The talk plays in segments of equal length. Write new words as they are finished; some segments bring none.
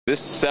This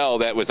cell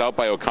that was out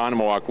by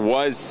Oconomowoc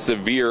was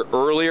severe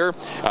earlier.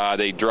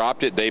 They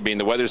dropped it, they being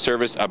the Weather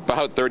Service,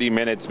 about 30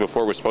 minutes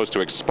before we're supposed to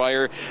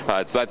expire.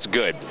 So that's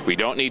good. We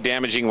don't need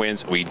damaging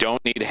winds. We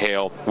don't need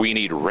hail. We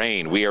need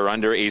rain. We are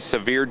under a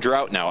severe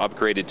drought now,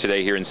 upgraded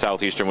today here in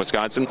southeastern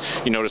Wisconsin.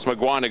 You notice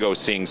Mugwanago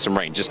seeing some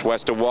rain just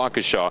west of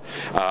Waukesha.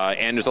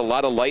 And there's a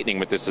lot of lightning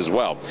with this as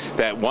well.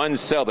 That one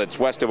cell that's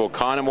west of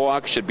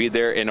Oconomowoc should be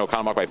there in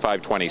Oconomowoc by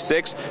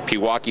 5:26,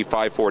 Pewaukee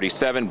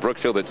 5:47,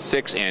 Brookfield at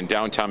 6, and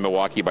downtown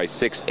Milwaukee by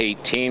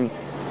 6:18.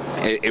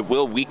 It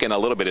will weaken a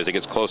little bit as it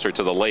gets closer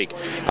to the lake,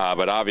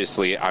 but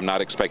obviously I'm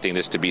not expecting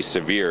this to be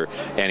severe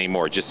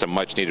anymore, just some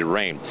much needed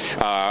rain.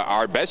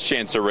 Our best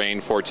chance of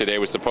rain for today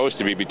was supposed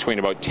to be between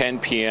about 10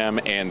 p.m.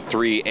 and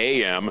 3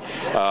 a.m.,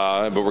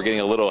 but we're getting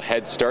a little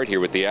head start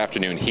here with the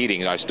afternoon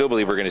heating. I still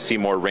believe we're going to see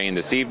more rain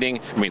this evening,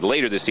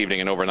 later this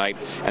evening and overnight,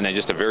 and then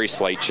just a very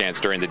slight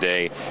chance during the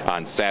day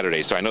on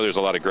Saturday. So I know there's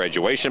a lot of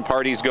graduation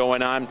parties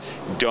going on.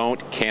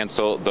 Don't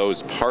cancel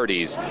those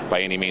parties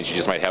by any means. You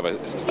just might have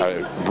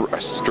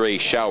a stray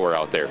shower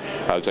out there.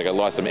 Looks like I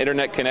lost some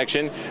internet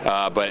connection,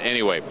 but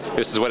anyway,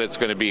 this is what it's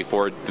going to be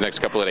for the next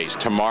couple of days.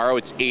 Tomorrow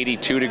it's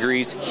 82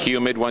 degrees,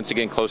 humid, once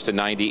again close to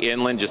 90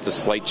 inland, just a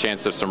slight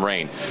chance of some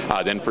rain.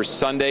 Then for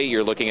Sunday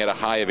you're looking at a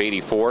high of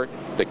 84.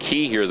 The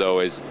key here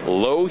though is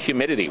low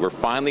humidity. We're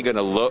finally going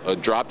to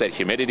drop that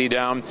humidity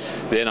down.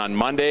 Then on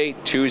Monday,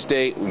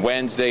 Tuesday,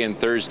 Wednesday, and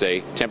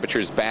Thursday,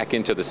 temperatures back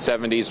into the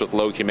 70s with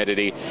low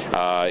humidity,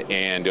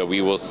 and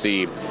we will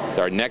see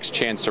our next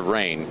chance of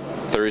rain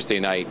Thursday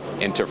night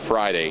into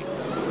Friday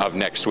of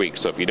next week.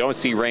 So if you don't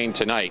see rain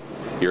tonight,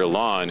 your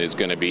lawn is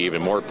going to be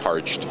even more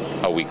parched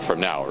a week from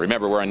now.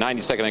 Remember, we're on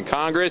 92nd and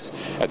Congress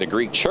at the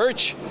Greek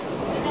Church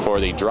for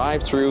the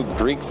drive-through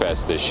Greek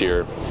Fest this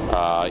year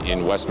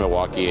in West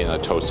Milwaukee and the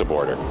Tosa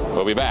border.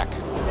 We'll be back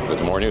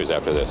with more news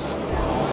after this.